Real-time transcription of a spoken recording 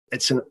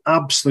it's an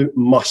absolute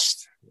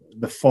must,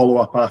 the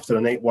follow-up after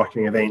a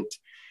networking event,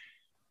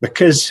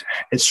 because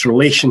it's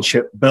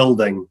relationship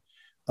building.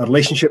 A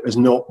relationship is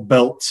not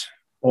built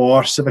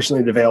or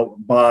sufficiently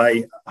developed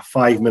by a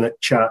 5-minute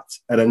chat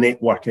at a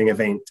networking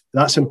event.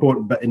 That's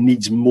important, but it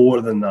needs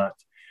more than that.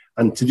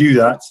 And to do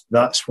that,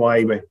 that's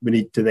why we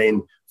need to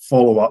then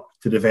follow up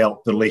to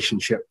develop the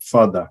relationship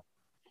further.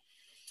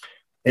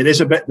 It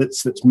is a bit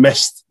that's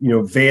missed,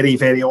 very,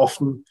 very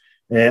often.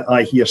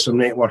 I hear some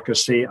networkers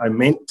say, I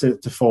meant to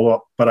follow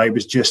up, but I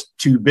was just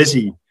too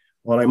busy,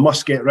 or I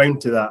must get round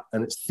to that.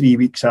 And it's 3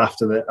 weeks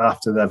after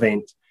the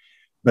event.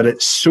 But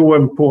it's so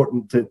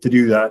important to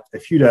do that.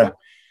 If you had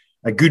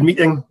a good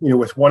meeting,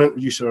 with one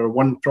introducer or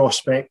one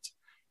prospect,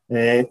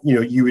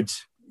 you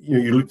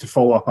look to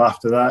follow up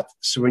after that.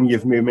 So when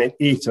you've met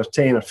 8 or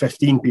 10 or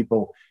 15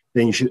 people,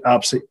 then you should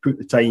absolutely put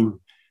the time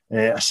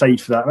aside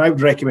for that. And I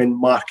would recommend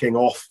marking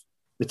off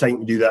the time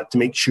to do that to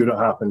make sure it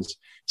happens.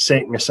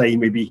 Setting aside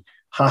maybe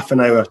half an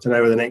hour to an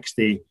hour the next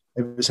day.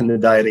 If it's in the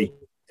diary,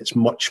 it's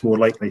much more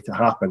likely to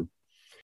happen.